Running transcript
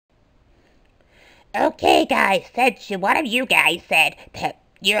Okay, guys, since one of you guys said that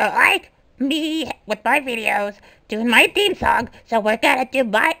you like me with my videos doing my theme song, so we're gonna do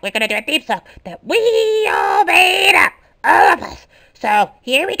a theme song that we all made up, all of us. So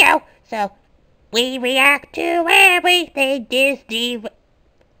here we go. So we react to everything Disney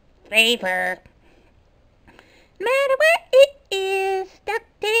flavor. No matter what it is,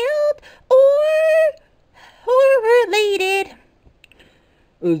 Ducktale or horror related.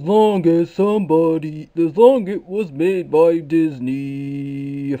 As long it was made by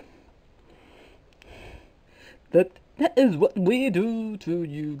Disney. That is what we do to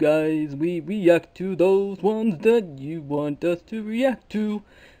you guys. We react to those ones that you want us to react to.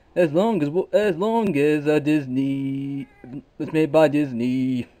 As long as Disney was made by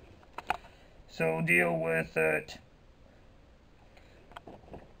Disney. So deal with it.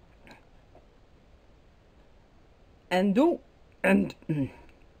 And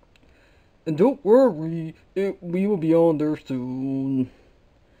don't worry, we will be on there soon.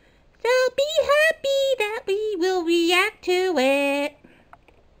 So be happy that we will react to it.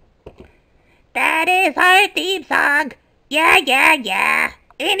 That is our theme song. Yeah.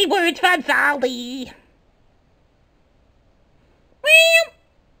 Any words from Zolly? Well,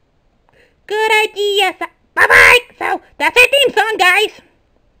 good idea. Bye-bye. So that's our theme song, guys.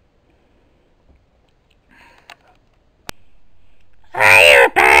 Hi,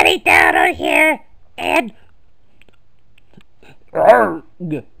 everybody down on here. And Arg!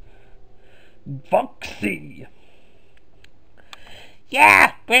 Foxy!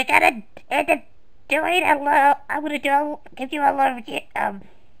 yeah, we're gonna doing a little. I'm gonna give you a little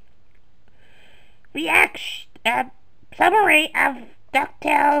reaction summary of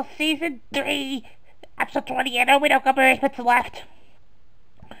Ducktale season 3, episode 20. I know we don't got very much left,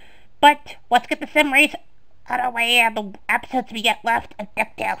 but let's get the summaries out of the way of the episodes we get left of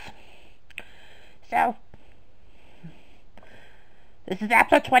Ducktales. So this is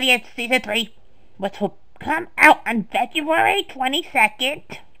episode 20 of season 3, which will come out on February 22nd,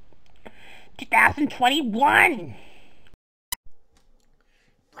 2021.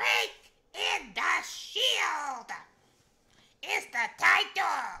 Break in the Shield is the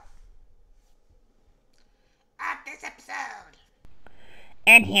title of this episode.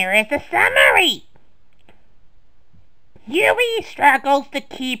 And here is the summary. Huey struggles to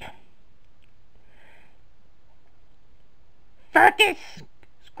keep Focus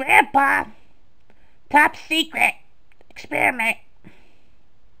Grandpa top secret experiment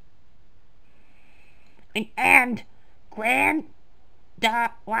and Grandpa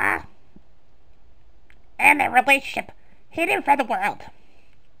and their relationship hidden from the world.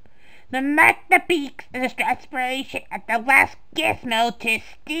 The Magna Beaks is desperation at the last gizmo to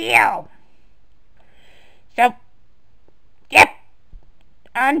steal. So, yep,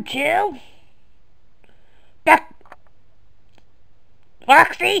 on to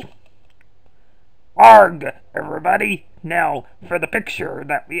Foxy. Arg, everybody! Now, for the picture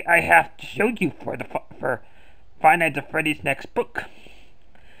that I have showed you for Five Nights at Freddy's next book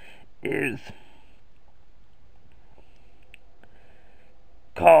is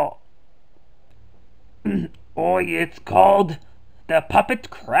called it's called the Puppet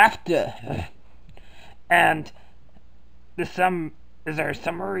Craver, and our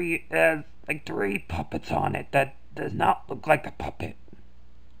summary has like 3 puppets on it that does not look like a puppet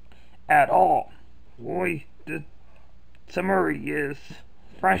at all. Boy, the summary is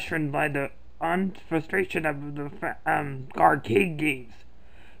freshened by the frustration of the arcade games.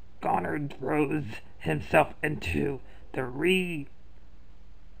 Connor throws himself into the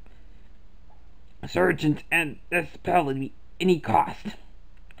resurgence and disability any cost.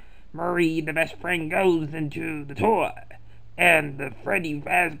 Murray, the best friend, goes into the toy and the Freddy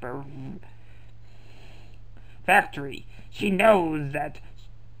Fazbear factory. She knows that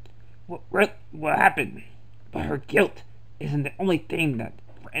what happened, but her guilt isn't the only thing that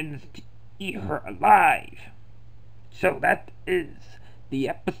threatens to eat her alive. So that is the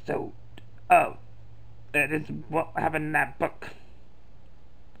episode of that is what happened in that book.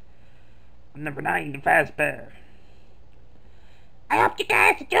 Number 9, the Frezbear. I hope you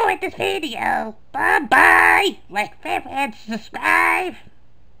guys enjoyed this video. Bye-bye. Like, favorite, and subscribe.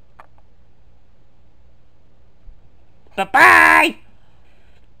 Bye-bye.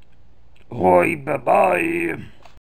 Oi, bye-bye.